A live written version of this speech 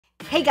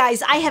Hey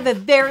guys, I have a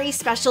very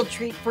special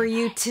treat for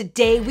you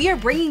today. We are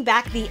bringing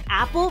back the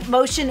Apple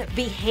Motion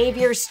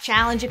Behaviors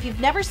Challenge. If you've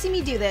never seen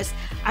me do this,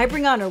 I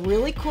bring on a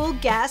really cool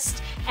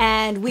guest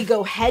and we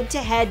go head to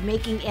head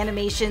making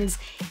animations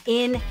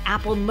in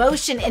Apple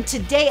Motion. And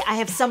today I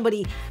have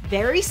somebody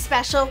very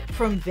special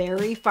from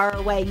very far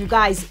away. You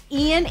guys,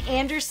 Iain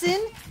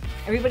Anderson.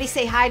 Everybody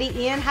say hi to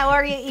Iain. How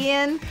are you,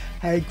 Iain?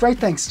 Hey, great,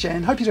 thanks,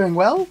 Jen. Hope you're doing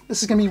well.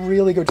 This is going to be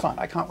really good fun.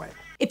 I can't wait.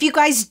 If you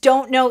guys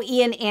don't know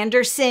Iain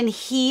Anderson,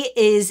 he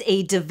is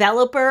a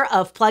developer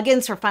of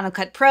plugins for Final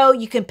Cut Pro.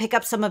 You can pick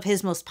up some of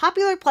his most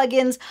popular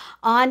plugins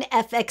on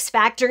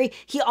FxFactory.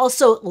 He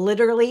also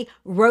literally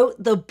wrote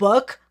the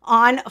book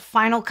on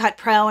Final Cut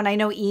Pro. And I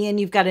know, Iain,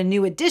 you've got a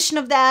new edition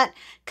of that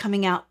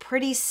coming out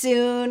pretty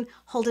soon.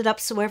 Hold it up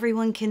so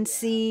everyone can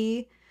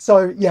see.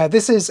 So yeah,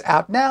 this is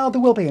out now.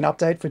 There will be an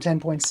update for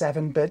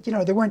 10.7, but you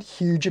know, there weren't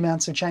huge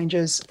amounts of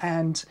changes,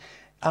 and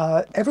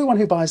everyone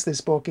who buys this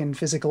book in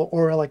physical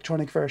or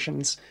electronic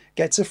versions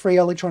gets a free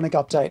electronic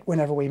update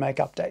whenever we make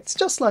updates,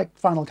 just like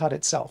Final Cut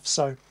itself.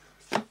 So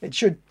it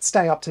should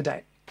stay up to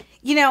date.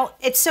 You know,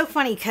 it's so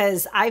funny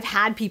because I've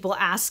had people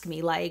ask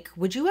me, like,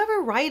 would you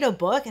ever write a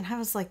book? And I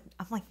was like,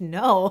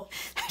 no,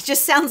 it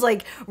just sounds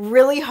like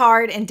really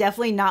hard and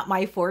definitely not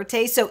my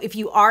forte. So if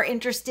you are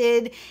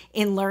interested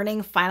in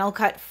learning Final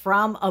Cut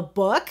from a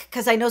book,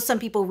 because I know some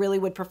people really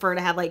would prefer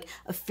to have like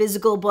a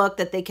physical book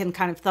that they can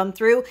kind of thumb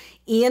through,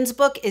 Iain's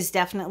book is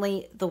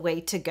definitely the way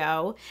to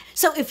go.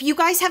 So if you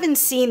guys haven't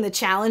seen the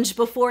challenge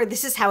before,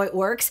 this is how it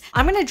works.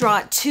 I'm going to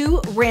draw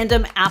 2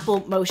 random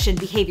Apple Motion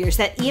behaviors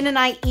that Iain and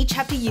I each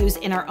have to use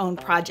in our own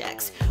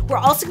projects. We're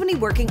also going to be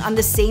working on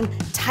the same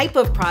type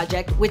of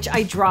project, which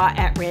I draw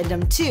at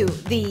random too.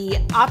 The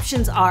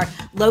options are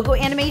logo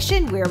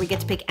animation, where we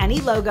get to pick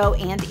any logo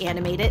and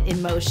animate it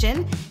in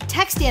motion,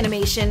 text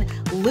animation,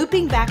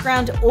 looping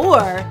background,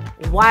 or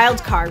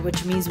wildcard,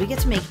 which means we get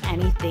to make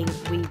anything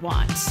we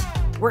want.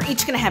 We're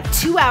each gonna have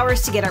 2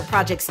 hours to get our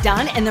projects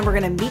done, and then we're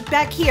gonna meet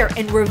back here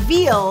and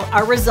reveal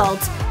our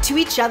results to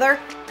each other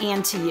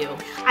and to you.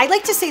 I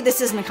like to say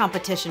this isn't a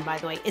competition, by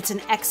the way. It's an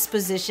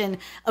exposition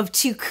of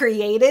 2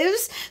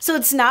 creatives. So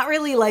it's not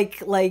really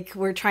like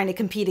we're trying to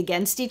compete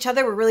against each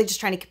other. We're really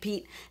just trying to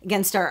compete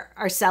against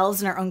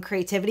ourselves and our own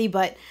creativity.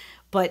 But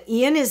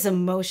Iain is a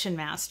motion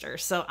master,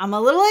 so I'm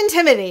a little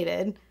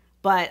intimidated,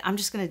 but I'm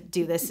just gonna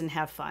do this and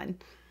have fun.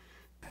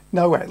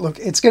 No way. Look,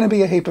 it's going to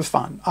be a heap of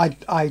fun.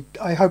 I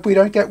hope we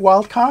don't get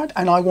wildcard,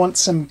 and I want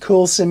some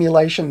cool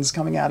simulations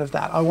coming out of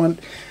that. I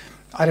want,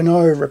 I don't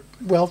know,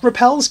 well,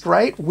 repel's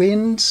great,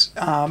 wind,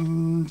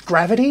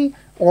 gravity,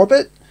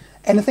 orbit,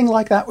 anything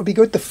like that would be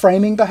good. The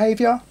framing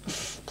behavior,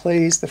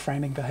 please, the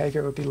framing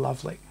behavior would be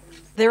lovely.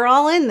 They're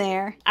all in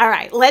there. All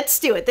right, let's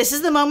do it. This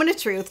is the moment of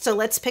truth, so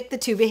let's pick the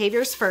 2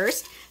 behaviors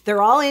first.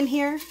 They're all in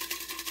here.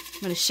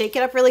 I'm going to shake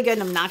it up really good,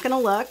 and I'm not going to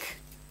look.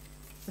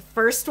 The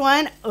first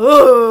one,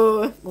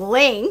 ooh,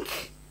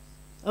 link.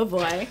 Oh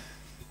boy.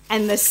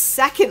 And the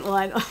second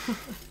one,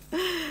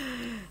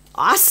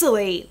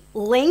 oscillate.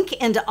 Link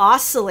and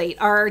oscillate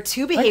are our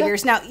 2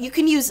 behaviors. Okay. Now, you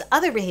can use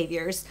other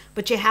behaviors,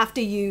 but you have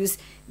to use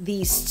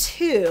these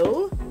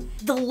 2.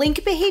 The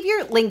link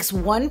behavior links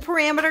one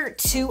parameter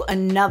to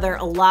another.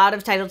 A lot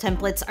of title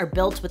templates are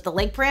built with the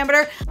link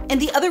parameter.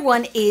 And the other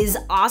one is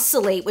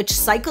oscillate, which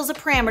cycles a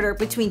parameter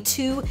between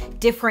 2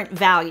 different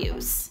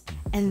values.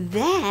 And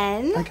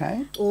then,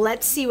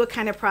 let's see what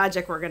kind of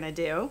project we're gonna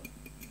do.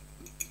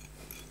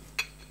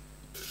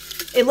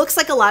 It looks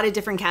like a lot of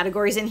different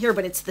categories in here,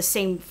 but it's the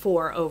same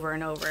 4 over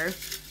and over,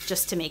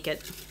 just to make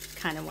it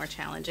kind of more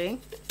challenging.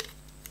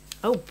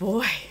 Oh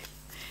boy,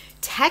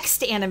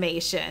 text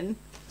animation.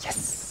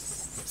 Yes.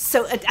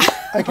 So,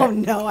 oh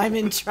no, I'm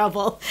in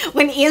trouble.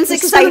 When Iain's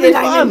excited,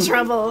 I'm in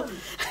trouble.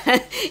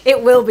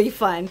 It will be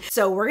fun.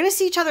 So we're gonna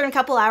see each other in a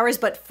couple hours,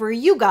 but for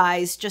you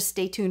guys, just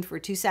stay tuned for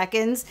 2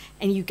 seconds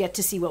and you get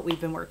to see what we've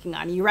been working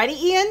on. You ready,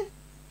 Iain?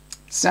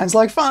 Sounds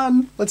like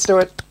fun. Let's do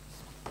it.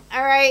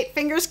 All right,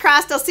 fingers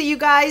crossed. I'll see you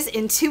guys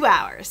in 2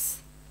 hours.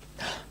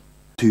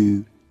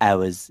 2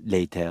 hours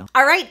later.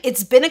 All right,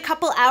 it's been a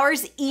couple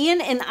hours.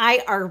 Iain and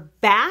I are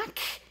back,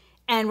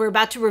 and we're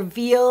about to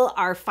reveal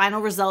our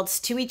final results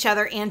to each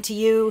other and to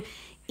you.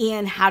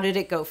 Iain, how did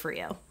it go for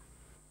you?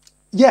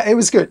 Yeah, it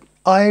was good.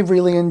 I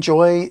really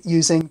enjoy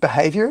using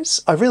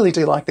behaviors. I really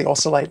do like the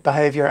oscillate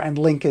behavior, and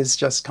link is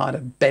just kind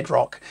of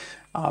bedrock.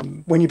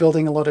 When you're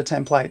building a lot of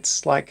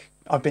templates, like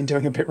I've been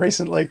doing a bit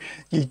recently,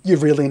 you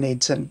really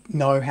need to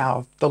know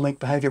how the link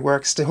behavior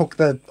works to hook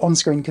the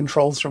on-screen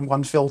controls from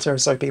one filter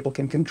so people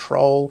can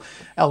control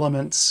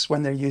elements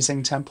when they're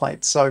using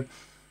templates. So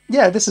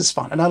yeah, this is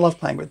fun, and I love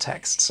playing with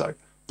text. So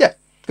yeah,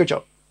 good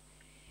job.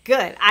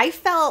 Good. I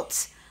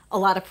felt a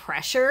lot of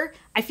pressure.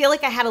 I feel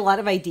like I had a lot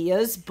of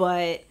ideas,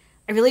 but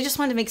I really just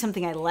wanted to make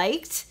something I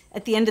liked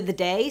at the end of the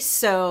day.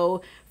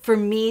 So for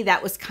me,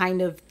 that was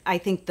kind of, I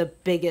think, the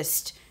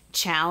biggest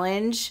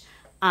challenge.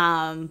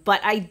 But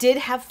I did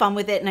have fun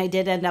with it, and I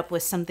did end up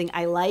with something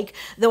I like,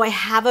 though I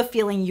have a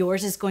feeling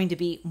yours is going to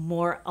be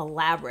more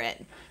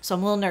elaborate. So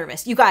I'm a little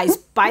nervous. You guys,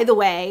 by the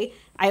way,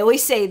 I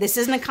always say this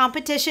isn't a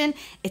competition.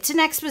 It's an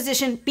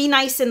exposition. Be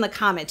nice in the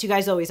comments. You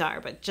guys always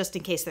are, but just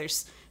in case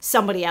there's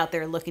somebody out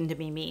there looking to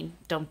be mean,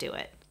 don't do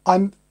it.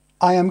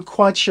 I am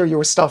quite sure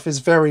your stuff is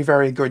very,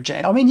 very good,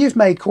 Jen. I mean, you've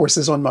made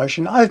courses on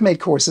motion. I've made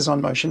courses on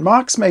motion.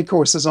 Mark's made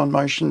courses on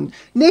motion.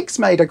 Nick's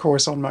made a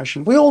course on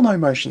motion. We all know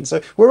motion,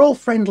 so we're all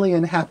friendly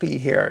and happy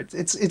here.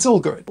 It's all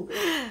good.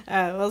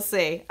 We'll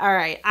see. All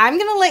right. I'm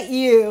going to let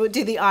you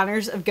do the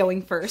honors of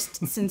going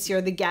first since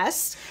you're the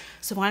guest.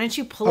 So why don't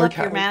you pull up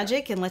your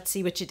magic and let's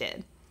see what you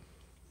did.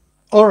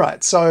 All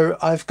right. So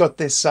I've got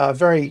this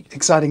very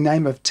exciting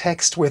name of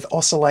text with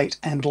oscillate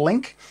and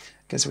link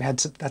because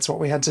that's what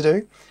we had to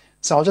do.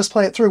 So I'll just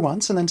play it through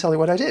once and then tell you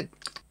what I did.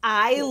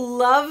 I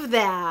love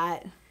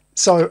that.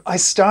 So I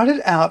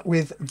started out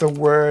with the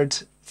word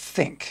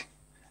think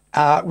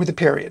with a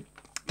period.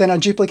 Then I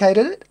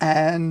duplicated it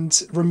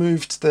and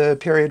removed the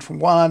period from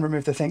one,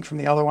 removed the think from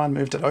the other one,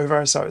 moved it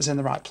over so it was in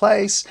the right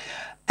place.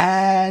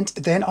 And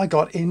then I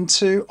got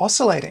into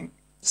oscillating.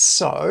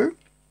 So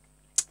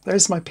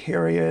there's my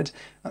period.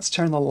 Let's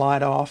turn the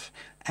light off.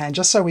 And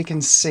just so we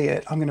can see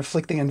it, I'm going to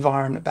flick the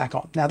environment back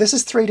on. Now this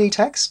is 3D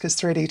text because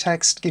 3D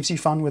text gives you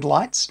fun with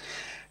lights.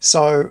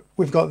 So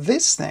we've got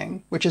this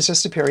thing, which is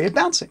just a period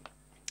bouncing.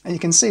 And you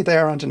can see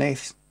there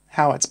underneath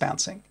how it's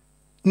bouncing.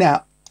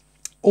 Now,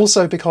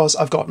 also because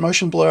I've got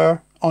motion blur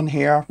on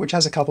here, which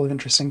has a couple of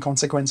interesting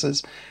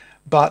consequences,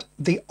 but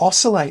the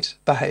oscillate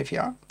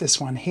behavior, this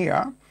one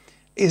here,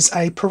 is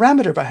a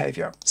parameter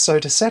behavior. So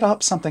to set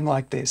up something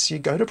like this, you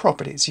go to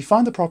properties, you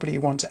find the property you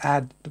want to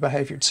add the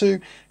behavior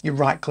to, you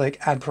right click,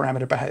 add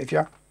parameter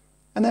behavior,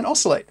 and then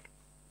oscillate.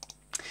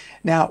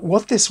 Now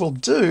what this will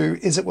do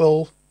is it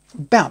will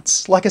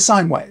bounce like a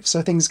sine wave.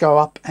 So things go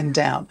up and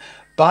down,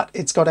 but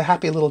it's got a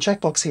happy little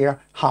checkbox here,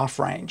 half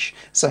range.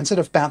 So instead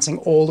of bouncing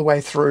all the way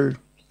through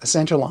a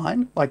center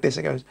line like this,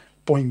 it goes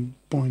boing,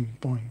 boing,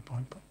 boing,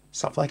 boing, boing,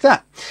 stuff like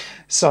that.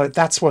 So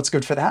that's what's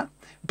good for that.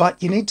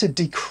 But you need to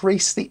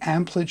decrease the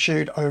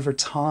amplitude over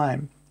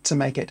time to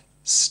make it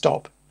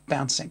stop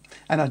bouncing.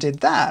 And I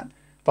did that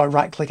by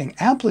right-clicking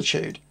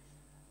amplitude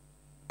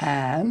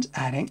and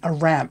adding a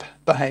ramp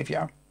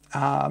behavior.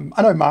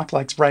 I know Mark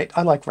likes rate,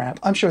 I like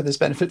ramp. I'm sure there's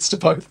benefits to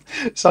both.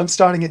 So I'm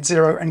starting at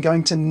 0 and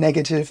going to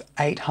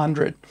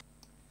 -800.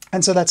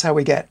 And so that's how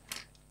we get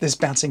this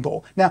bouncing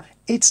ball. Now,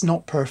 it's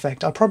not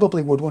perfect. I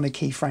probably would want a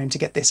keyframe to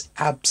get this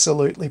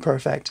absolutely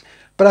perfect,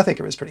 but I think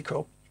it was pretty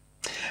cool.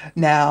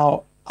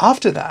 Now,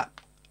 after that,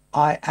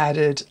 I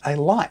added a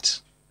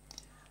light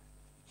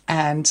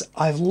and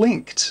I've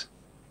linked,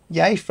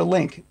 yay for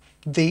link,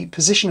 the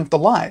position of the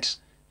light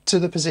to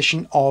the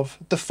position of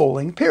the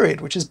falling period,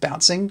 which is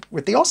bouncing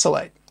with the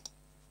oscillate.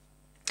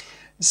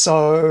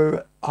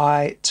 So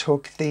I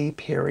took the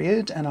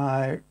period and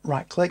I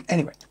right click.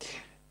 Anyway,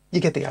 you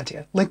get the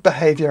idea. Link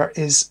behavior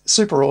is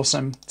super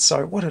awesome.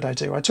 So what did I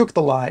do? I took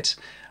the light,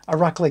 I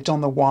right clicked on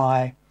the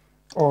Y,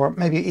 or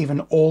maybe even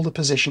all the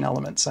position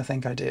elements, I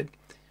think I did.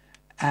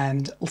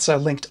 And also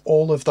linked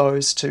all of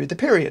those to the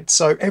period.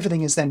 So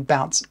everything is then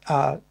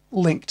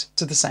linked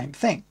to the same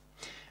thing.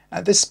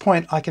 At this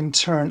point, I can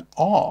turn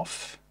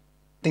off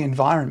the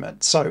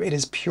environment so it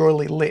is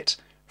purely lit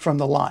from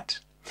the light.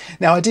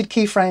 Now I did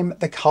keyframe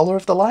the color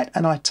of the light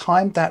and I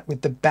timed that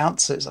with the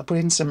bounces. I put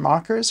in some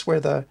markers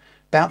where the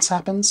bounce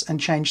happens and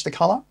changed the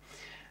color.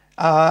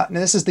 Now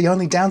this is the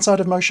only downside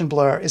of motion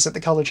blur, is that the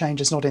color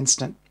change is not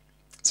instant.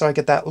 So I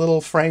get that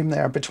little frame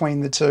there between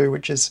the two,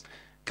 which is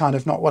kind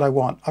of not what I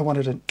want. I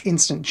wanted an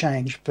instant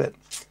change, but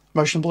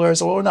motion blur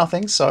is all or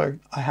nothing, so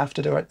I have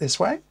to do it this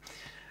way.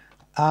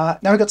 Now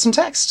we've got some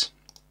text.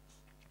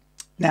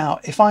 Now,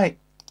 if I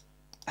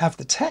have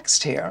the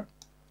text here,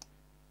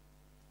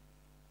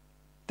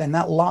 then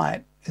that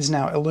light is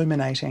now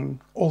illuminating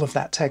all of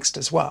that text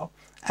as well.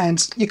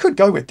 And you could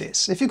go with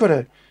this. If you've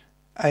got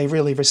a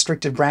really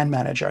restricted brand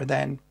manager,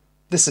 then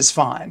this is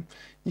fine.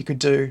 You could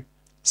do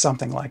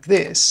something like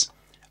this,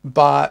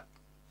 but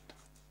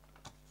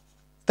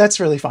that's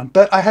really fun.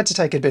 But I had to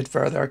take it a bit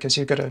further because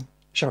you've got to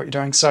show what you're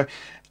doing. So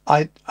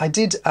I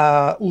did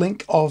a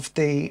link of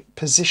the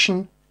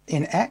position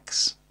in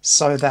X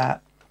so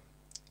that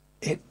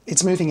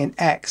it's moving in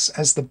X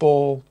as the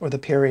ball or the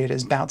period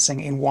is bouncing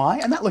in Y,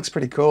 and that looks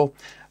pretty cool.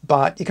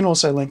 But you can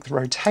also link the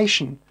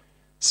rotation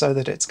so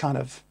that it's kind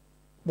of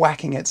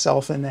whacking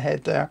itself in the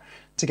head there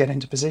to get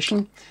into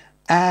position.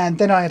 And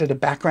then I added a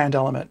background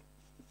element.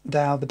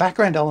 Now the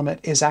background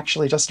element is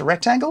actually just a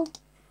rectangle,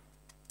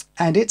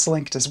 and it's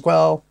linked as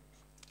well.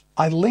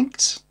 I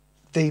linked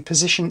the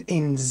position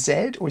in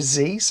Z or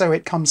Z so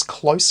it comes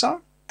closer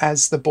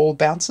as the ball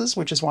bounces,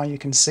 which is why you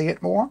can see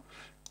it more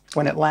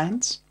when it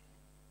lands.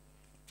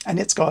 And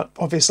it's got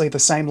obviously the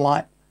same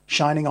light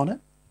shining on it.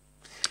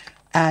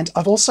 And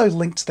I've also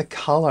linked the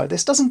color.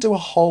 This doesn't do a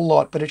whole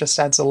lot, but it just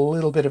adds a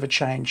little bit of a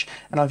change.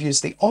 And I've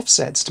used the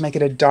offsets to make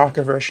it a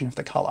darker version of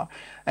the color.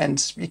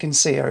 And you can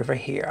see over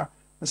here,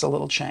 there's a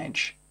little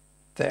change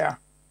there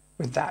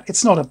with that.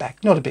 It's not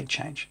a big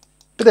change,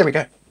 but there we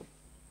go.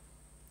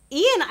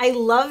 Iain, I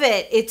love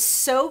it. It's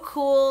so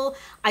cool.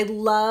 I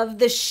love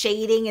the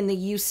shading and the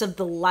use of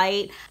the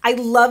light. I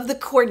love the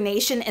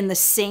coordination and the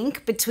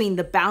sync between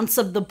the bounce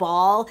of the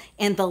ball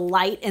and the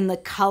light and the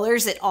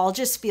colors. It all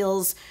just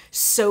feels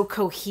so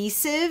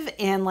cohesive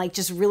and like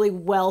just really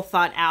well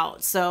thought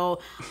out.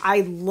 So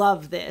I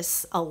love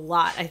this a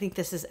lot. I think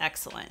this is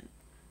excellent.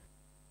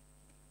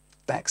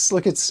 Thanks.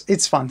 Look,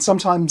 it's fun.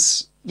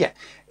 Sometimes, yeah,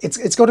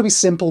 it's got to be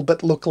simple,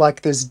 but look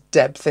like there's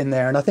depth in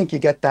there. And I think you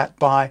get that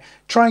by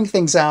trying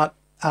things out,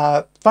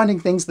 finding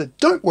things that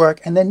don't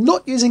work, and then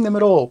not using them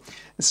at all.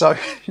 So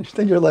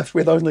then you're left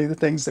with only the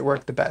things that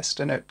work the best,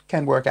 and it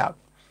can work out.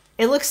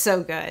 It looks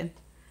so good.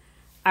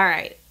 All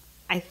right.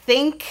 I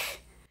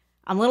think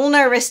I'm a little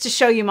nervous to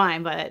show you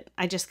mine, but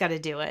I just got to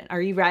do it.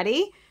 Are you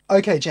ready?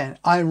 Okay, Jen,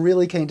 I'm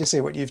really keen to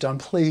see what you've done.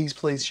 Please,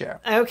 please share.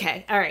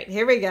 Okay. All right.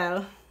 Here we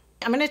go.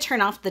 I'm going to turn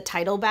off the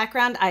title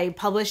background. I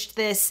published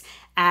this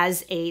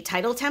as a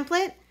title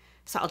template,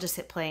 so I'll just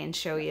hit play and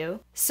show you.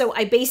 So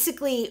I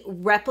basically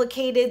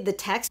replicated the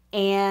text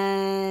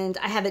and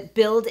I have it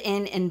build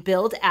in and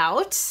build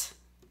out.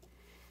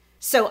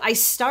 So I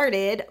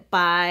started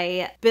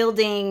by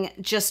building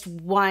just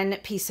one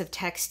piece of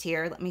text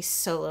here. Let me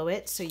solo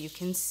it so you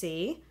can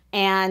see.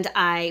 And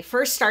I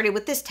first started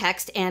with this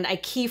text and I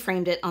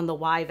keyframed it on the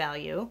Y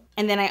value.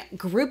 And then I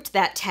grouped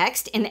that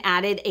text and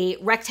added a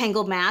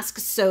rectangle mask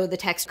so the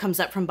text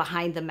comes up from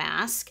behind the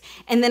mask.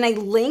 And then I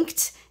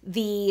linked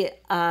the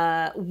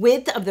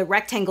width of the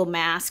rectangle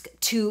mask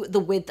to the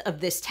width of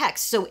this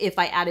text. So if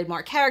I added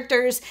more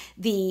characters,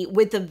 the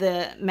width of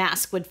the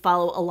mask would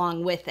follow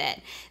along with it.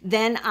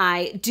 Then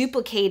I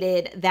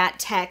duplicated that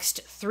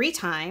text 3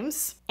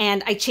 times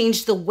and I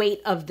changed the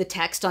weight of the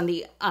text on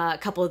the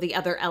couple of the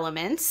other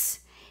elements.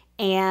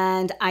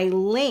 And I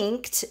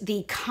linked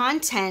the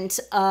content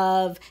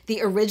of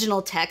the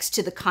original text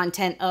to the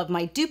content of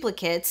my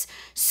duplicates.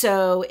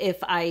 So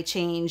if I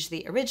change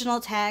the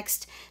original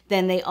text,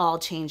 then they all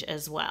change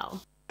as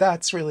well.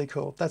 That's really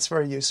cool. That's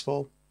very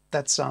useful.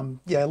 That's,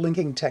 yeah,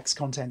 linking text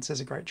contents is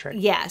a great trick.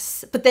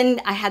 Yes, but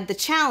then I had the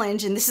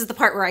challenge, and this is the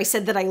part where I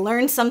said that I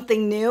learned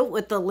something new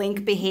with the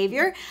link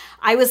behavior.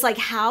 I was like,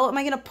 how am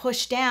I going to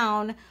push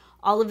down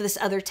all of this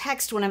other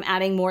text when I'm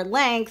adding more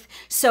length?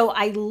 So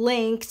I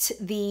linked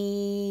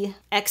the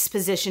X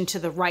position to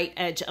the right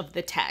edge of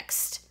the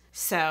text.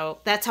 So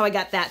that's how I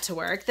got that to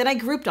work. Then I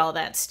grouped all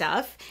that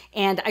stuff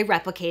and I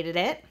replicated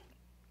it.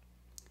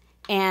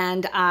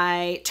 And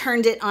I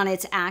turned it on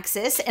its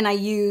axis and I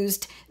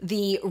used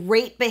the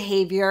rate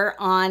behavior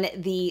on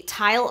the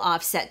tile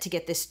offset to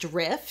get this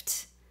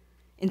drift.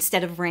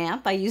 Instead of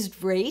ramp, I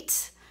used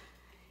rate.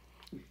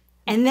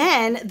 And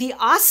then the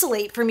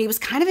oscillate for me was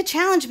kind of a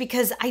challenge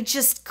because I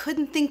just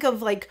couldn't think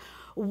of like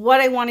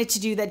what I wanted to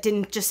do that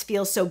didn't just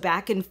feel so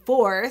back and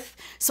forth.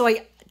 So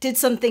I did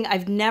something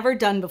I've never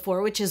done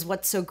before, which is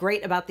what's so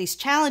great about these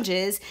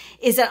challenges,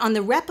 is that on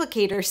the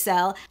replicator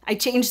cell, I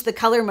changed the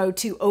color mode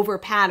to over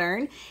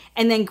pattern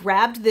and then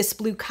grabbed this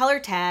blue color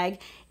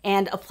tag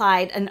and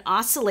applied an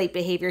oscillate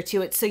behavior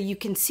to it. So you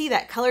can see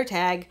that color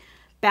tag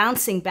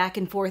bouncing back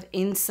and forth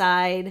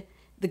inside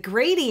the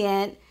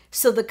gradient.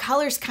 So the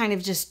colors kind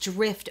of just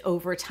drift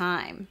over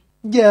time.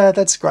 Yeah,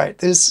 that's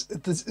great.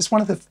 It's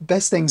one of the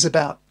best things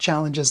about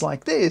challenges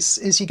like this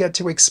is you get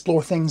to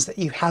explore things that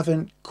you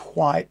haven't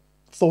quite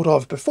thought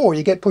of before.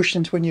 You get pushed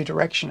into a new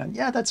direction, and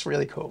yeah, that's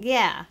really cool.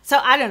 Yeah. So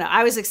I don't know.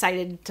 I was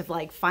excited to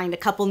like find a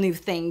couple new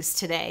things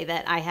today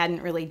that I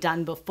hadn't really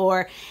done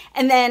before.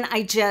 And then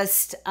I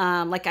just,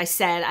 like I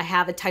said, I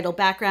have a title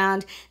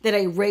background that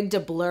I rigged a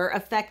blur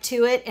effect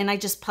to it, and I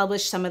just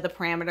published some of the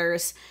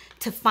parameters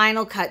to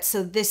Final Cut.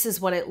 So this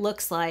is what it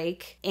looks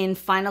like in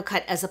Final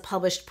Cut as a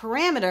published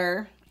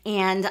parameter.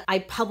 And I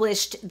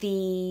published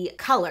the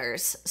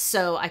colors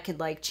so I could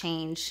like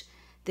change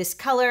this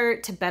color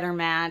to better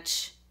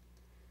match,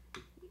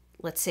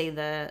 let's say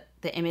the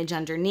image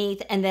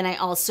underneath. And then I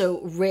also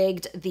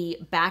rigged the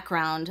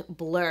background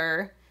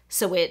blur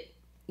so it,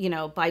 you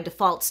know, by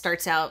default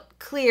starts out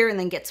clear and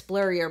then gets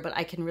blurrier, but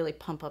I can really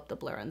pump up the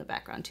blur in the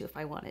background too if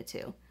I wanted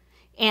to.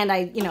 And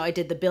I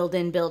did the build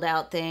in, build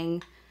out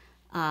thing.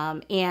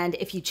 And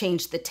if you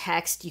change the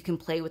text, you can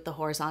play with the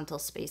horizontal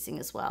spacing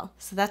as well.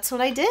 So that's what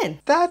I did.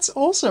 That's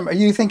awesome. Are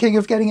you thinking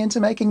of getting into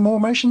making more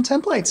motion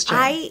templates,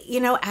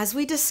 Jenn? As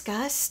we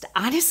discussed,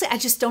 honestly, I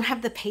just don't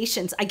have the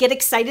patience. I get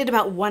excited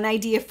about one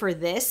idea for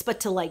this, but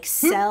to like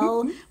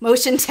sell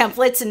motion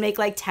templates and make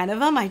like 10 of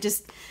them, I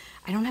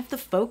don't have the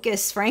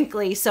focus,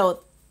 frankly. So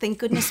thank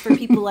goodness for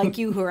people like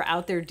you who are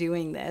out there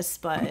doing this.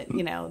 But,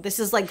 this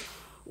is like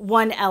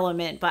one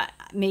element, but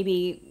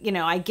maybe,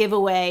 I give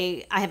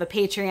away, I have a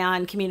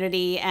Patreon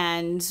community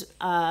and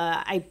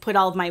I put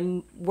all of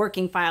my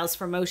working files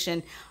for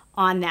motion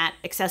on that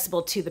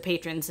accessible to the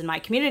patrons in my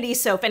community.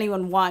 So if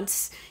anyone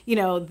wants,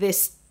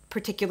 this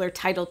particular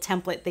title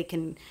template, they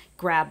can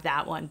grab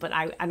that one. But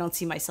I don't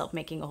see myself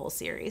making a whole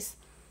series.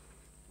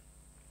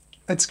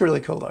 It's really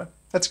cool though.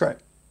 That's great.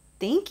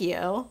 Thank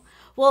you.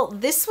 Well,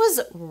 this was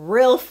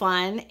real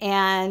fun,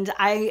 and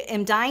I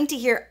am dying to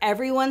hear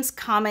everyone's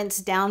comments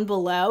down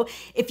below.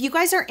 If you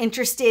guys are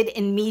interested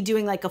in me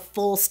doing like a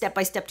full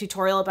step-by-step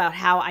tutorial about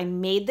how I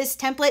made this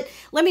template,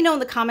 let me know in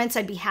the comments.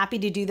 I'd be happy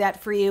to do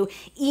that for you.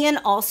 Iain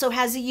also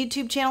has a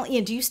YouTube channel.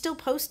 Iain, do you still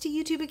post to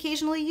YouTube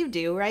occasionally? You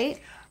do, right?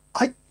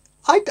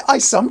 I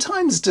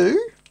sometimes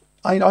do.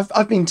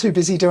 I've been too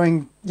busy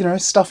doing,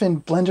 stuff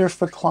in Blender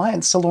for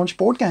clients to launch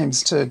board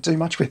games to do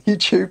much with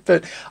YouTube,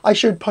 but I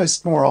should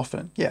post more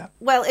often, yeah.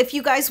 Well, if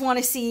you guys want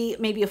to see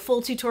maybe a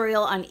full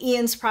tutorial on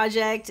Iain's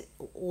project,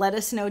 let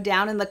us know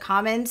down in the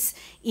comments.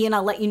 Iain,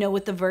 I'll let you know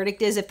what the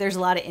verdict is. If there's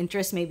a lot of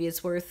interest, maybe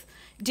it's worth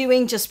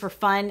doing just for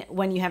fun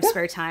when you have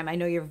spare time. I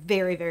know you're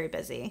very, very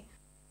busy.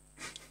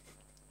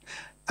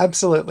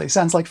 Absolutely.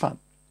 Sounds like fun.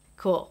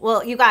 Cool.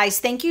 Well, you guys,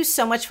 thank you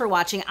so much for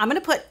watching. I'm going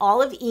to put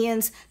all of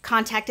Iain's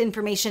contact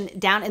information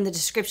down in the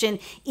description.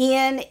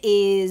 Iain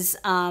is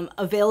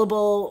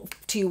available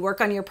to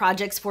work on your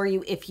projects for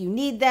you if you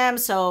need them.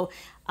 So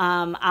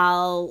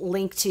I'll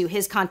link to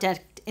his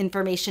contact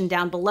information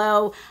down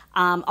below.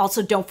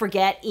 Also, don't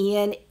forget,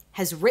 Iain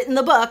has written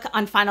the book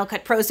on Final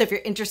Cut Pro. So if you're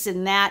interested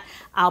in that,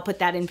 I'll put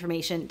that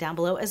information down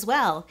below as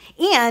well.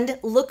 And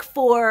look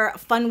for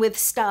Fun with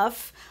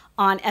Stuff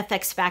on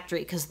FxFactory,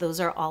 because those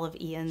are all of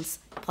Iain's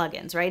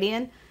plugins, right,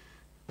 Iain?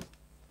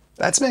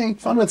 That's me.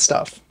 Fun with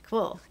Stuff.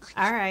 Cool.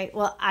 All right.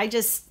 Well, I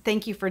just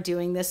thank you for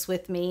doing this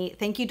with me.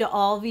 Thank you to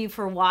all of you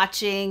for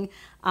watching.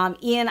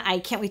 Iain, I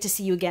can't wait to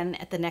see you again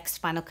at the next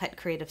Final Cut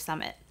Creative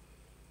Summit.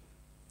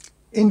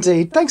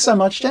 Indeed. Thanks so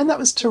much, Jen. That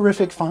was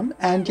terrific fun.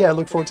 And yeah,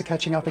 look forward to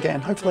catching up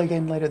again, hopefully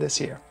again later this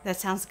year. That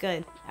sounds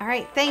good. All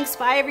right. Thanks.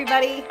 Bye,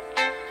 everybody.